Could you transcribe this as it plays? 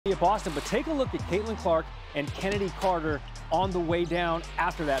at Boston, but take a look at Caitlin Clark and Kennedy Carter on the way down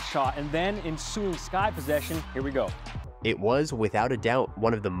after that shot, and then ensuing sky possession. Here we go. It was, without a doubt,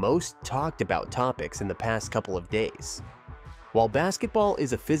 one of the most talked about topics in the past couple of days. While basketball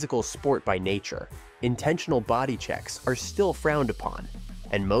is a physical sport by nature, intentional body checks are still frowned upon,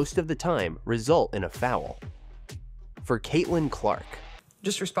 and most of the time result in a foul. For Caitlin Clark,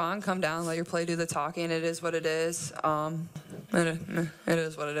 just respond, come down, let your play do the talking. It is what it is. It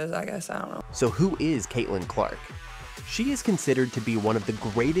is what it is, I guess. I don't know. So who is Caitlin Clark? She is considered to be one of the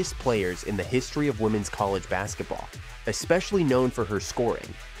greatest players in the history of women's college basketball, especially known for her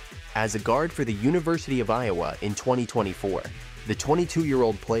scoring. As a guard for the University of Iowa in 2024, the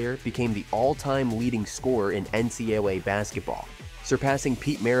 22-year-old player became the all-time leading scorer in NCAA basketball, surpassing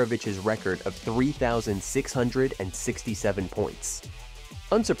Pete Maravich's record of 3,667 points.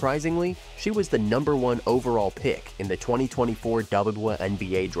 Unsurprisingly, she was the #1 overall pick in the 2024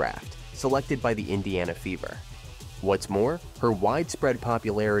 WNBA draft, selected by the Indiana Fever. What's more, her widespread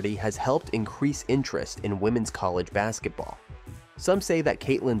popularity has helped increase interest in women's college basketball. Some say that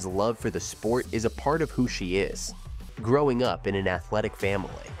Caitlin's love for the sport is a part of who she is, growing up in an athletic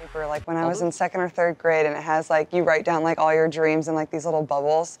family. Like when I was in 2nd or 3rd grade, and it has like, you write down like all your dreams in like these little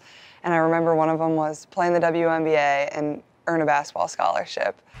bubbles. And I remember one of them was playing the WNBA and earn a basketball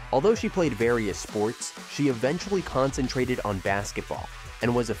scholarship. Although she played various sports, she eventually concentrated on basketball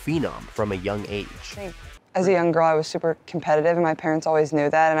and was a phenom from a young age. As a young girl, I was super competitive, and my parents always knew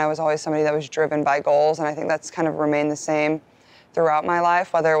that, and I was always somebody that was driven by goals, and I think that's kind of remained the same throughout my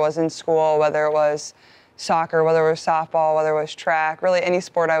life, whether it was in school, whether it was soccer, whether it was softball, whether it was track, really any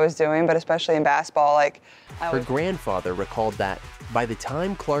sport I was doing, but especially in basketball. Her grandfather recalled that by the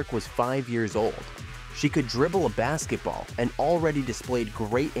time Clark was 5 years old, she could dribble a basketball and already displayed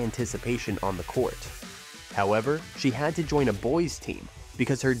great anticipation on the court. However, she had to join a boys' team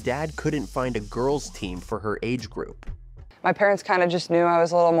because her dad couldn't find a girls' team for her age group. My parents kind of just knew I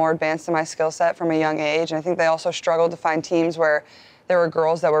was a little more advanced in my skill set from a young age, and I think they also struggled to find teams where there were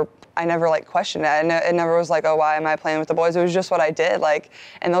girls that were, I never like questioned it. It never was like, oh, why am I playing with the boys? It was just what I did.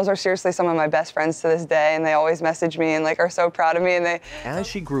 And those are seriously some of my best friends to this day, and they always message me and are so proud of me. As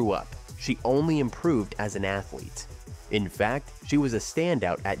she grew up, she only improved as an athlete. In fact, she was a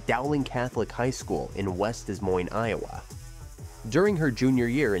standout at Dowling Catholic High School in West Des Moines, Iowa. During her junior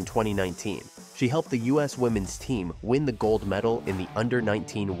year in 2019, she helped the U.S. women's team win the gold medal in the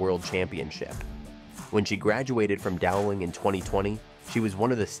Under-19 World Championship. When she graduated from Dowling in 2020, she was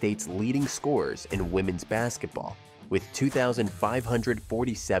one of the state's leading scorers in women's basketball, with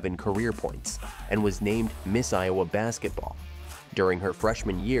 2,547 career points, and was named Miss Iowa Basketball. During her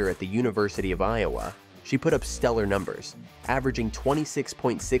freshman year at the University of Iowa, she put up stellar numbers, averaging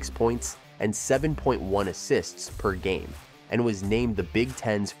 26.6 points and 7.1 assists per game, and was named the Big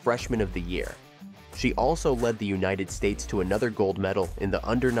Ten's Freshman of the Year. She also led the United States to another gold medal in the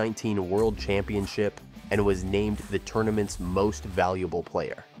Under-19 World Championship and was named the tournament's most valuable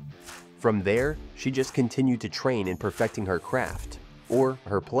player. From there, she just continued to train in perfecting her craft, or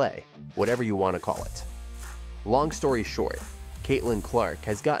her play, whatever you want to call it. Long story short, Caitlin Clark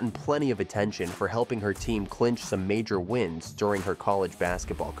has gotten plenty of attention for helping her team clinch some major wins during her college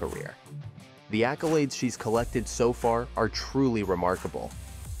basketball career. The accolades she's collected so far are truly remarkable.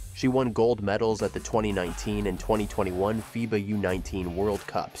 She won gold medals at the 2019 and 2021 FIBA U19 World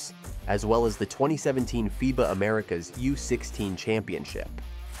Cups, as well as the 2017 FIBA Americas U16 Championship.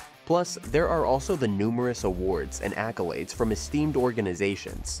 Plus, there are also the numerous awards and accolades from esteemed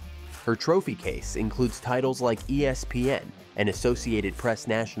organizations. Her trophy case includes titles like ESPN and Associated Press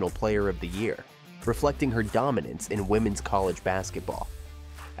National Player of the Year, reflecting her dominance in women's college basketball.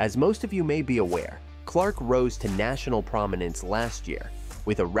 As most of you may be aware, Clark rose to national prominence last year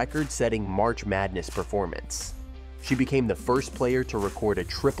with a record-setting March Madness performance. She became the first player to record a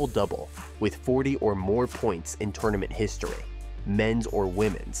triple-double with 40 or more points in tournament history, men's or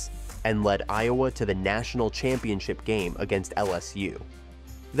women's, and led Iowa to the national championship game against LSU.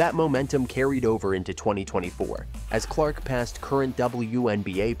 That momentum carried over into 2024, as Clark passed current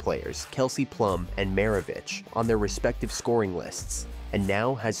WNBA players Kelsey Plum and Maravich on their respective scoring lists, and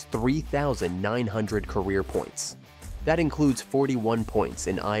now has 3,900 career points. That includes 41 points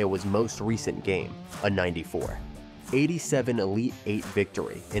in Iowa's most recent game, a 94. 87 Elite 8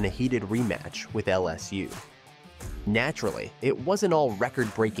 victory in a heated rematch with LSU. Naturally, it wasn't all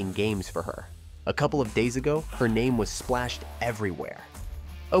record-breaking games for her. A couple of days ago, her name was splashed everywhere.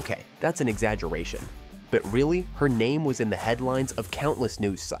 Okay, that's an exaggeration, but really, her name was in the headlines of countless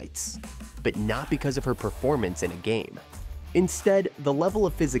news sites. But not because of her performance in a game. Instead, the level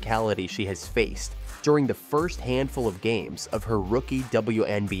of physicality she has faced during the first handful of games of her rookie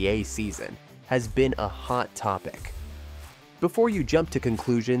WNBA season has been a hot topic. Before you jump to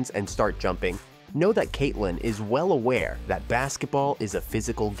conclusions and start jumping, know that Caitlin is well aware that basketball is a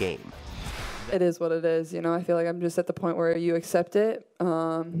physical game. It is what it is. You know, I feel like I'm just at the point where you accept it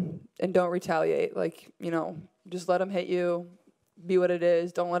and don't retaliate. Like, you know, just let them hit you, be what it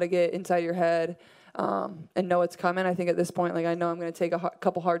is. Don't let it get inside your head. And know it's coming. I think at this point, like, I know I'm going to take a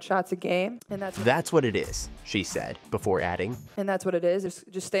couple hard shots a game, and that's what it is, she said, before adding. And that's what it is.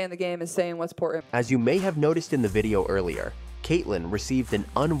 Just stay in the game and stay in what's important. As you may have noticed in the video earlier, Caitlin received an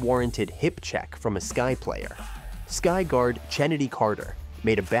unwarranted hip check from a Sky player. Sky guard Kennedy Carter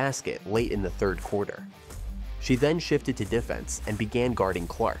made a basket late in the third quarter. She then shifted to defense and began guarding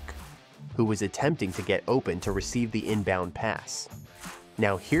Clark, who was attempting to get open to receive the inbound pass.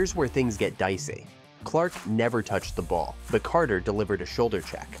 Now here's where things get dicey. Clark never touched the ball, but Carter delivered a shoulder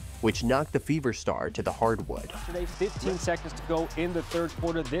check, which knocked the Fever star to the hardwood. Today, 15 seconds to go in the third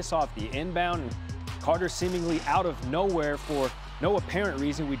quarter. This off the inbound, and Carter seemingly out of nowhere for no apparent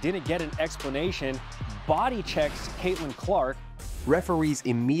reason. We didn't get an explanation. Body checks Caitlin Clark. Referees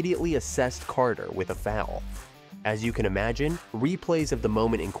immediately assessed Carter with a foul. As you can imagine, replays of the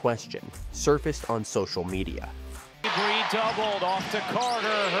moment in question surfaced on social media. Bree doubled off to Carter.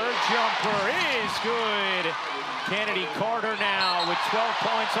 Her jumper is good. Kennedy Carter now with 12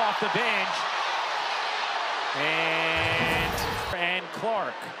 points off the bench. And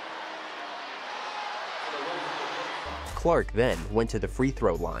Clark. Clark then went to the free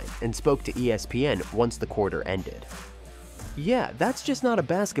throw line and spoke to ESPN once the quarter ended. "Yeah, that's just not a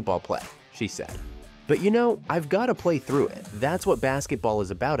basketball play," she said. "But you know, I've got to play through it. That's what basketball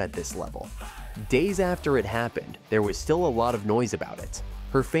is about at this level." Days after it happened, there was still a lot of noise about it.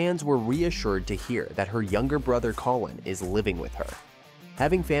 Her fans were reassured to hear that her younger brother Colin is living with her.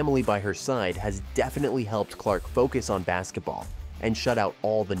 Having family by her side has definitely helped Clark focus on basketball and shut out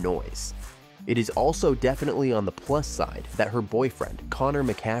all the noise. It is also definitely on the plus side that her boyfriend, Connor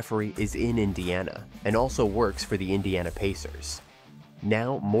McCaffrey, is in Indiana and also works for the Indiana Pacers.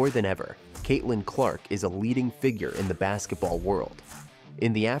 Now, more than ever, Caitlin Clark is a leading figure in the basketball world.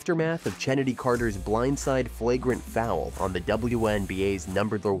 In the aftermath of Kennedy Carter's blindside flagrant foul on the WNBA's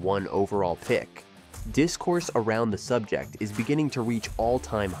 #1 overall pick, discourse around the subject is beginning to reach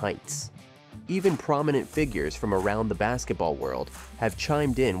all-time heights. Even prominent figures from around the basketball world have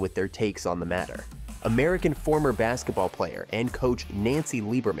chimed in with their takes on the matter. American former basketball player and coach Nancy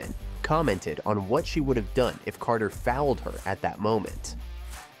Lieberman commented on what she would have done if Carter fouled her at that moment.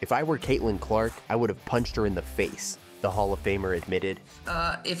 "If I were Caitlin Clark, I would have punched her in the face," the Hall of Famer admitted.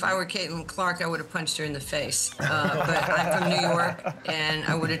 If I were Caitlin Clark, I would have punched her in the face. But I'm from New York, and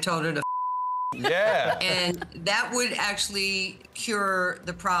I would have told her to yeah. And that would actually cure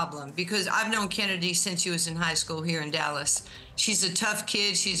the problem, because I've known Kennedy since she was in high school here in Dallas. She's a tough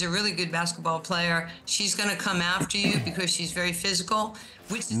kid. She's a really good basketball player. She's going to come after you because she's very physical.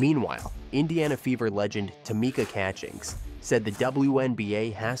 Meanwhile, Indiana Fever legend Tamika Catchings said the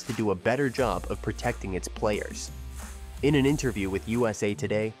WNBA has to do a better job of protecting its players. In an interview with USA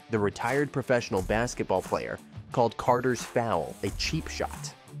Today, the retired professional basketball player called Carter's foul a cheap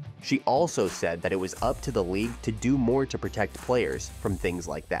shot. She also said that it was up to the league to do more to protect players from things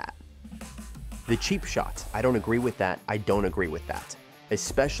like that. "The cheap shot, I don't agree with that, I don't agree with that.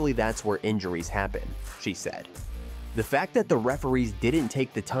 Especially that's where injuries happen," she said. The fact that the referees didn't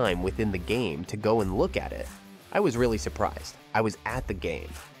take the time within the game to go and look at it, I was really surprised. I was at the game.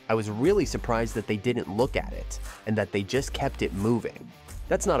 I was really surprised that they didn't look at it and that they just kept it moving.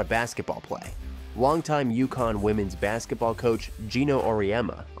 That's not a basketball play. Longtime UConn women's basketball coach Gino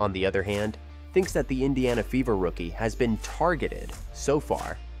Auriemma, on the other hand, thinks that the Indiana Fever rookie has been targeted so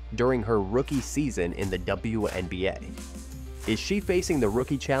far during her rookie season in the WNBA. Is she facing the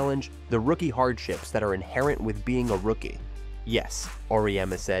rookie challenge, the rookie hardships that are inherent with being a rookie? Yes,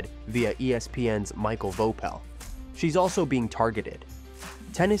 Auriemma said via ESPN's Michael Vopel. She's also being targeted.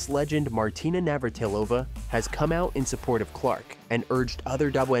 Tennis legend Martina Navratilova has come out in support of Clark and urged other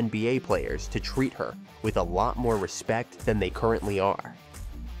WNBA players to treat her with a lot more respect than they currently are.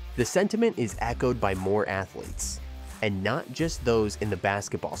 The sentiment is echoed by more athletes, and not just those in the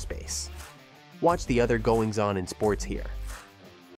basketball space. Watch the other goings-on in sports here.